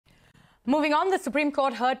Moving on, the Supreme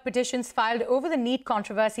Court heard petitions filed over the NEET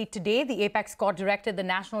controversy today. The Apex Court directed the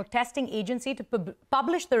National Testing Agency to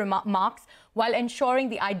publish the marks while ensuring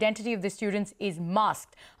the identity of the students is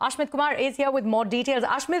masked. Ashmit Kumar is here with more details.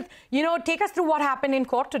 Ashmit, take us through what happened in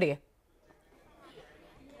court today.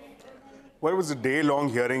 Well, it was a day-long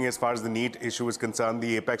hearing as far as the NEET issue is concerned.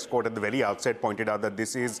 The Apex Court at the very outset pointed out that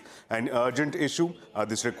this is an urgent issue.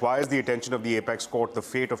 This requires the attention of the Apex Court. The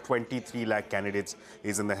fate of 23 lakh candidates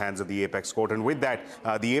is in the hands of the Apex Court. And with that,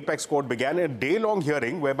 the Apex Court began a day-long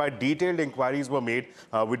hearing whereby detailed inquiries were made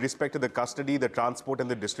with respect to the custody, the transport and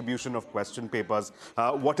the distribution of question papers.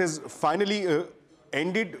 What is finally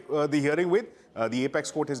ended the hearing with? The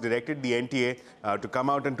Apex Court has directed the NTA to come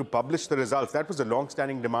out and to publish the results. That was a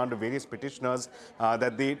long-standing demand of various petitioners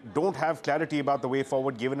that they don't have clarity about the way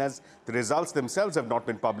forward, given as the results themselves have not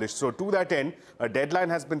been published. So to that end, a deadline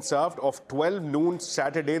has been served of 12 noon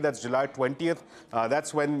Saturday, that's July 20th.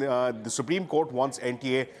 That's when the Supreme Court wants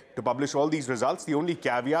NTA to publish all these results. The only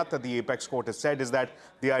caveat that the Apex Court has said is that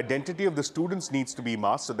the identity of the students needs to be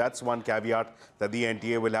masked. So that's one caveat that the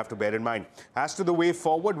NTA will have to bear in mind. As to the way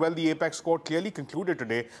forward, well, the Apex Court clearly concluded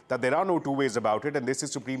today that there are no two ways about it, and this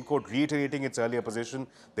is Supreme Court reiterating its earlier position.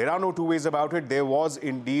 There are no two ways about it. There was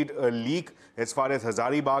indeed a leak as far as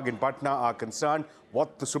Hazaribagh and Patna are concerned.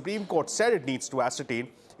 What the Supreme Court said it needs to ascertain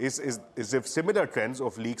is if similar trends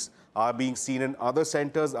of leaks are being seen in other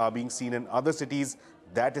centres, are being seen in other cities.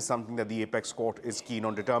 That is something that the Apex Court is keen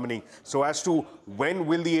on determining. So as to when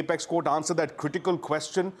will the Apex Court answer that critical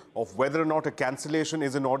question of whether or not a cancellation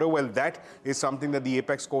is in order, well, that is something that the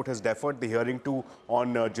Apex Court has deferred the hearing to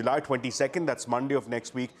on July 22nd. That's Monday of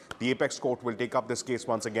next week. The Apex Court will take up this case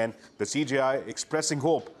once again. The CJI expressing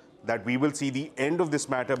hope that we will see the end of this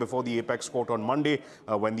matter before the Apex Court on Monday,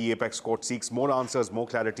 when the Apex Court seeks more answers, more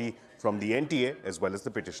clarity from the NTA as well as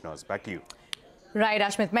the petitioners. Back to you. Right,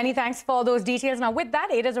 Ashmit. Many thanks for those details. Now, with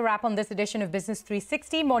that, it is a wrap on this edition of Business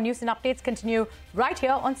 360. More news and updates continue right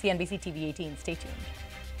here on CNBC-TV18. Stay tuned.